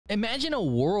Imagine a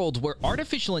world where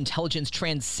artificial intelligence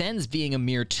transcends being a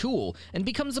mere tool and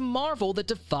becomes a marvel that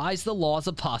defies the laws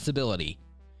of possibility.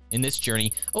 In this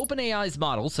journey, OpenAI's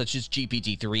models such as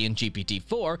GPT-3 and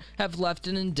GPT-4 have left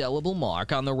an indelible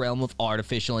mark on the realm of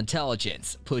artificial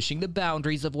intelligence, pushing the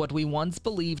boundaries of what we once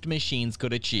believed machines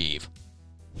could achieve.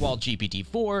 While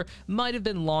GPT-4 might have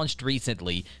been launched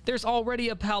recently, there's already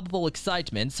a palpable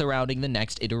excitement surrounding the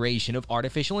next iteration of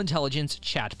artificial intelligence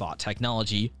chatbot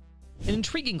technology. An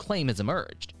intriguing claim has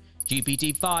emerged.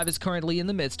 GPT-5 is currently in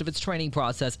the midst of its training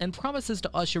process and promises to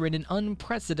usher in an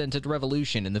unprecedented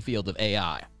revolution in the field of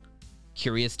AI.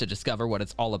 Curious to discover what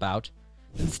it's all about?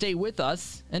 Then stay with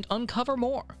us and uncover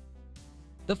more.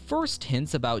 The first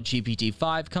hints about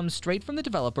GPT-5 come straight from the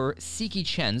developer Siki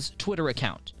Chen's Twitter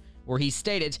account, where he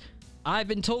stated, "I've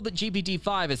been told that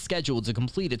GPT-5 is scheduled to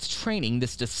complete its training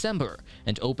this December,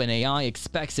 and OpenAI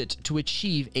expects it to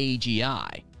achieve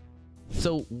AGI."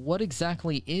 So what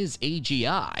exactly is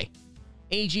AGI?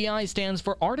 AGI stands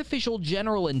for Artificial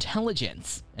General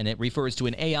Intelligence, and it refers to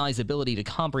an AI's ability to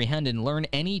comprehend and learn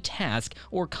any task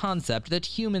or concept that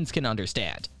humans can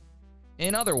understand.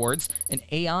 In other words, an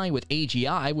AI with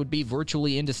AGI would be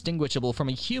virtually indistinguishable from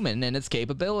a human in its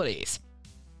capabilities.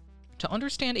 To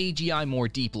understand AGI more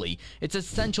deeply, it's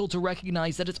essential to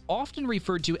recognize that it's often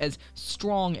referred to as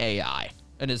strong AI,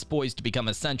 and is poised to become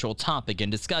a central topic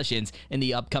in discussions in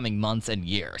the upcoming months and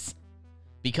years.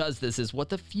 Because this is what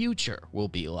the future will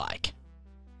be like.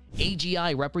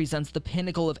 AGI represents the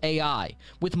pinnacle of AI,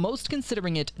 with most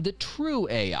considering it the true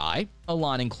AI,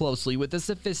 aligning closely with the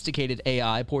sophisticated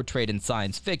AI portrayed in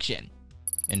science fiction.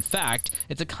 In fact,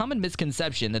 it's a common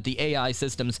misconception that the AI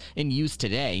systems in use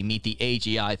today meet the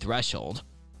AGI threshold.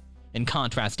 In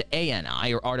contrast to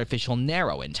ANI, or Artificial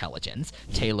Narrow Intelligence,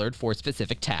 tailored for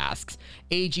specific tasks,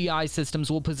 AGI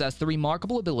systems will possess the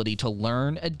remarkable ability to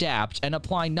learn, adapt, and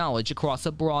apply knowledge across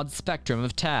a broad spectrum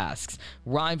of tasks,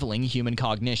 rivaling human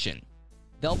cognition.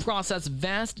 They'll process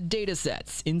vast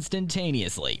datasets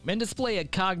instantaneously and display a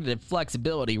cognitive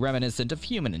flexibility reminiscent of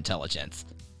human intelligence.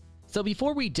 So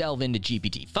before we delve into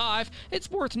GPT-5,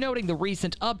 it's worth noting the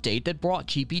recent update that brought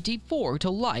GPT-4 to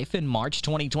life in March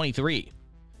 2023.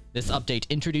 This update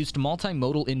introduced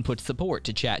multimodal input support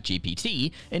to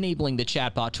ChatGPT, enabling the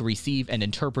chatbot to receive and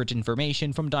interpret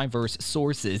information from diverse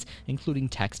sources, including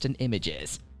text and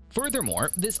images. Furthermore,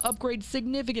 this upgrade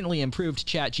significantly improved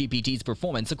ChatGPT's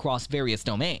performance across various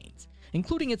domains,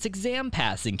 including its exam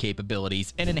passing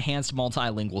capabilities and enhanced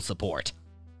multilingual support.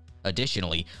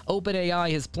 Additionally,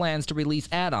 OpenAI has plans to release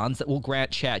add-ons that will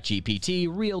grant ChatGPT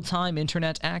real-time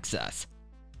internet access.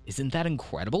 Isn't that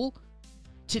incredible?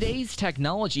 Today's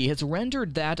technology has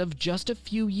rendered that of just a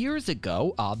few years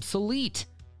ago obsolete.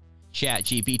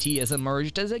 ChatGPT has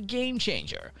emerged as a game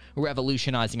changer,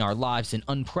 revolutionizing our lives in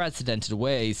unprecedented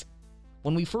ways.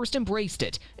 When we first embraced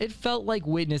it, it felt like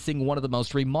witnessing one of the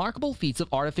most remarkable feats of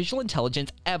artificial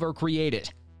intelligence ever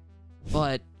created.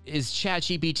 But is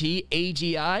ChatGPT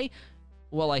AGI?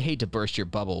 Well, I hate to burst your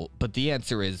bubble, but the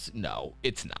answer is no,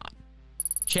 it's not.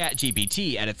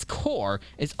 ChatGPT at its core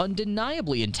is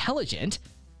undeniably intelligent,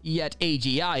 yet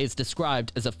AGI is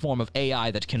described as a form of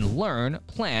AI that can learn,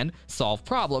 plan, solve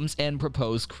problems, and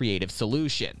propose creative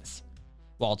solutions.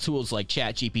 While tools like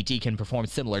ChatGPT can perform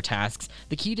similar tasks,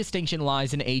 the key distinction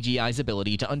lies in AGI's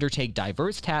ability to undertake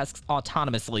diverse tasks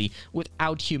autonomously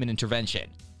without human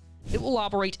intervention. It will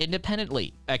operate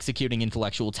independently, executing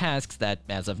intellectual tasks that,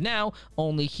 as of now,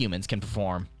 only humans can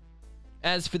perform.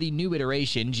 As for the new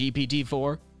iteration,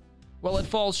 GPT-4, well, it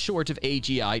falls short of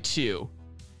AGI too.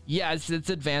 Yes, its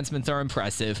advancements are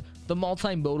impressive. The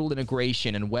multimodal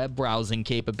integration and web browsing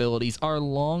capabilities are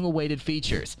long-awaited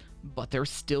features, but they're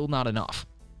still not enough.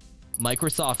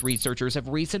 Microsoft researchers have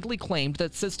recently claimed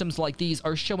that systems like these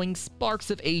are showing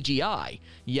sparks of AGI,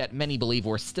 yet many believe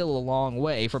we're still a long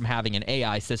way from having an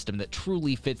AI system that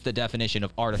truly fits the definition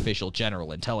of artificial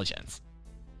general intelligence.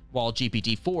 While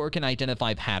GPT-4 can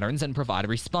identify patterns and provide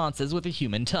responses with a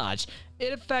human touch,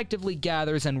 it effectively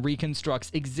gathers and reconstructs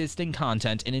existing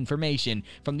content and information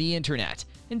from the internet,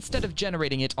 instead of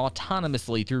generating it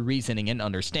autonomously through reasoning and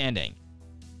understanding.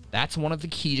 That's one of the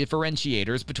key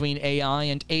differentiators between AI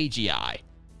and AGI: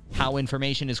 how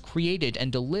information is created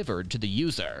and delivered to the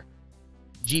user.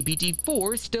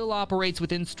 GPT-4 still operates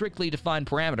within strictly defined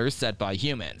parameters set by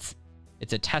humans.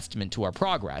 It's a testament to our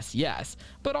progress, yes,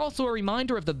 but also a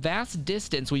reminder of the vast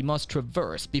distance we must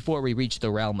traverse before we reach the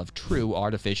realm of true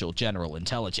artificial general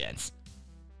intelligence.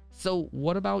 So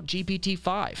what about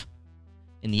GPT-5?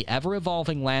 In the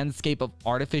ever-evolving landscape of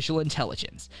artificial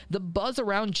intelligence, the buzz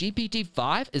around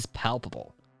GPT-5 is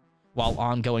palpable. While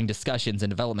ongoing discussions and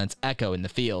developments echo in the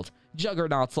field,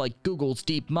 Juggernauts like Google's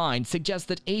DeepMind suggest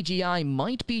that AGI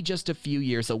might be just a few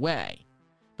years away.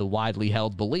 The widely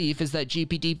held belief is that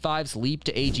GPT-5's leap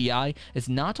to AGI is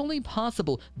not only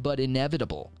possible, but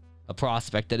inevitable, a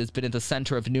prospect that has been at the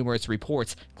center of numerous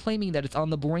reports claiming that it's on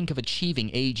the brink of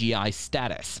achieving AGI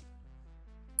status.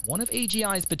 One of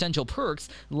AGI's potential perks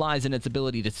lies in its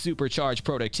ability to supercharge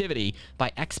productivity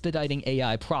by expediting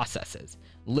AI processes,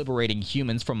 liberating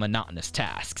humans from monotonous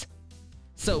tasks.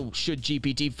 So, should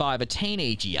GPT-5 attain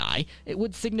AGI, it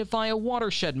would signify a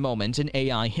watershed moment in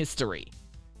AI history.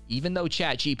 Even though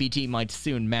ChatGPT might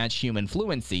soon match human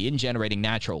fluency in generating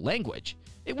natural language,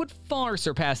 it would far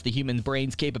surpass the human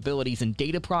brain's capabilities in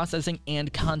data processing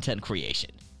and content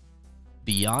creation.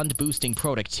 Beyond boosting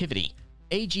productivity,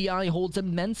 AGI holds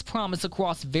immense promise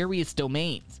across various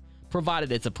domains,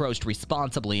 provided it's approached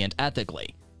responsibly and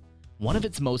ethically. One of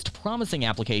its most promising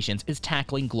applications is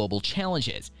tackling global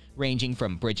challenges, ranging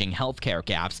from bridging healthcare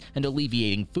gaps and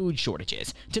alleviating food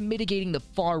shortages to mitigating the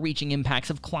far-reaching impacts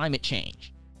of climate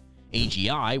change.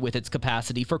 AGI, with its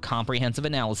capacity for comprehensive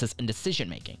analysis and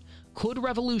decision-making, could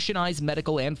revolutionize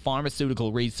medical and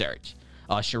pharmaceutical research,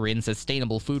 usher in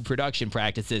sustainable food production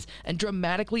practices, and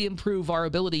dramatically improve our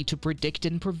ability to predict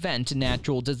and prevent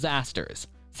natural disasters,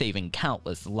 saving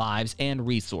countless lives and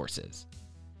resources.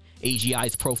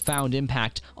 AGI's profound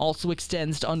impact also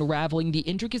extends to unraveling the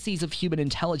intricacies of human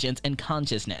intelligence and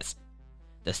consciousness.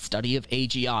 The study of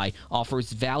AGI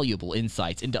offers valuable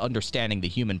insights into understanding the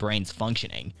human brain's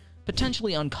functioning,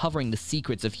 potentially uncovering the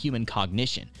secrets of human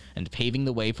cognition and paving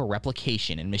the way for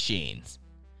replication in machines.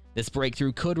 This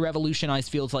breakthrough could revolutionize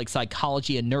fields like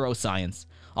psychology and neuroscience,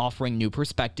 offering new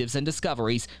perspectives and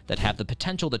discoveries that have the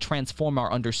potential to transform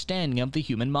our understanding of the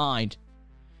human mind.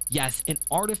 Yes, an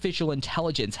artificial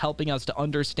intelligence helping us to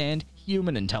understand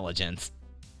human intelligence.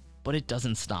 But it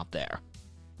doesn't stop there.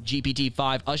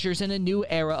 GPT-5 ushers in a new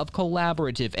era of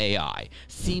collaborative AI,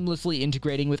 seamlessly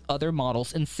integrating with other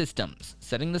models and systems,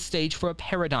 setting the stage for a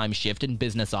paradigm shift in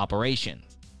business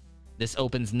operations. This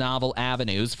opens novel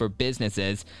avenues for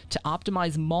businesses to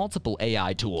optimize multiple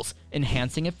AI tools,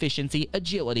 enhancing efficiency,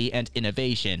 agility, and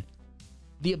innovation.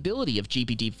 The ability of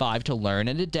GPT-5 to learn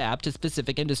and adapt to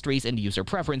specific industries and user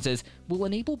preferences will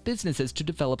enable businesses to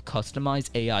develop customized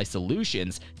AI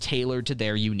solutions tailored to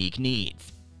their unique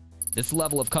needs. This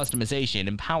level of customization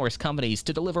empowers companies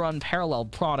to deliver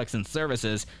unparalleled products and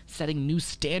services, setting new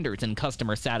standards in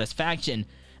customer satisfaction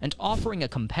and offering a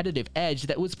competitive edge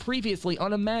that was previously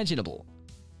unimaginable.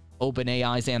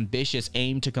 OpenAI's ambitious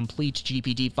aim to complete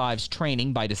GPT-5's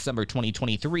training by December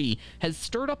 2023 has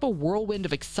stirred up a whirlwind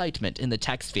of excitement in the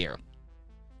tech sphere.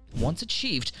 Once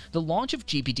achieved, the launch of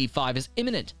GPT-5 is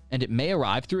imminent, and it may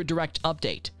arrive through a direct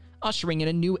update, ushering in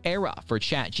a new era for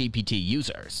ChatGPT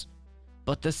users.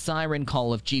 But the siren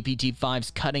call of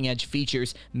GPT-5's cutting-edge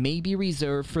features may be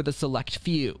reserved for the select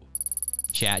few.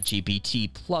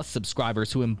 ChatGPT Plus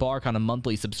subscribers who embark on a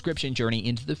monthly subscription journey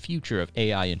into the future of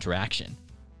AI interaction.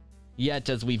 Yet,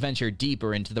 as we venture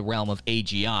deeper into the realm of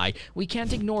AGI, we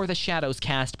can't ignore the shadows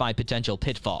cast by potential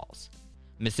pitfalls.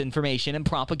 Misinformation and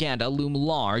propaganda loom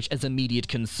large as immediate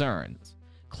concerns,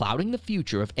 clouding the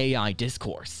future of AI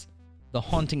discourse. The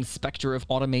haunting specter of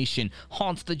automation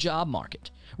haunts the job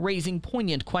market, raising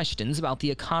poignant questions about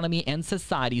the economy and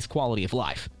society's quality of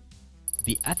life.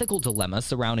 The ethical dilemma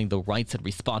surrounding the rights and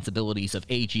responsibilities of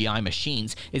AGI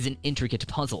machines is an intricate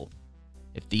puzzle.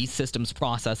 If these systems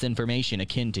process information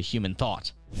akin to human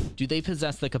thought, do they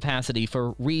possess the capacity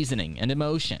for reasoning and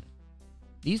emotion?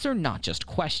 These are not just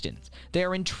questions, they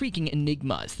are intriguing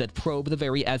enigmas that probe the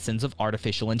very essence of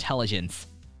artificial intelligence.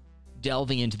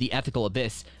 Delving into the ethical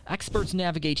abyss, experts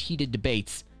navigate heated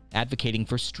debates, advocating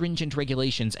for stringent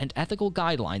regulations and ethical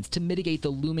guidelines to mitigate the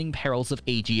looming perils of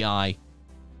AGI.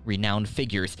 Renowned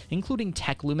figures, including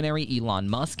tech luminary Elon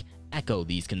Musk, echo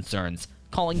these concerns,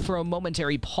 calling for a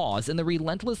momentary pause in the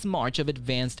relentless march of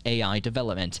advanced AI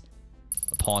development.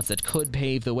 A pause that could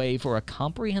pave the way for a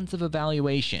comprehensive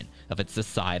evaluation of its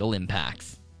societal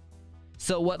impacts.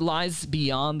 So what lies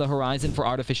beyond the horizon for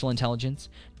artificial intelligence,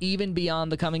 even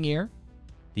beyond the coming year?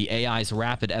 The AI's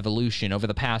rapid evolution over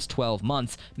the past 12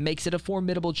 months makes it a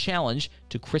formidable challenge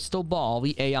to crystal ball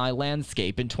the AI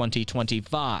landscape in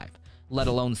 2025, let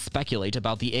alone speculate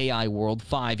about the AI world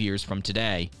 5 years from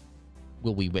today.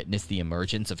 Will we witness the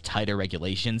emergence of tighter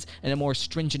regulations and a more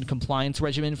stringent compliance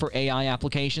regimen for AI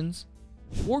applications?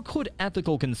 Or could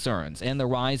ethical concerns and the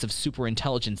rise of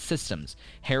superintelligent systems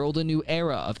herald a new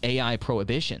era of AI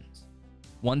prohibitions?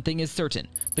 One thing is certain,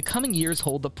 the coming years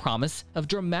hold the promise of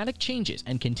dramatic changes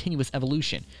and continuous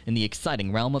evolution in the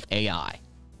exciting realm of AI.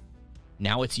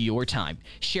 Now it's your time.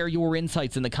 Share your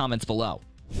insights in the comments below.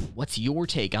 What's your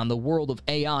take on the world of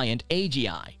AI and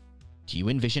AGI? Do you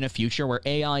envision a future where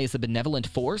AI is a benevolent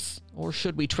force, or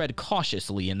should we tread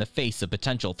cautiously in the face of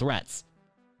potential threats?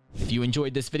 If you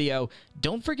enjoyed this video,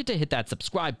 don't forget to hit that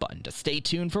subscribe button to stay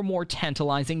tuned for more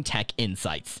tantalizing tech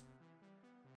insights.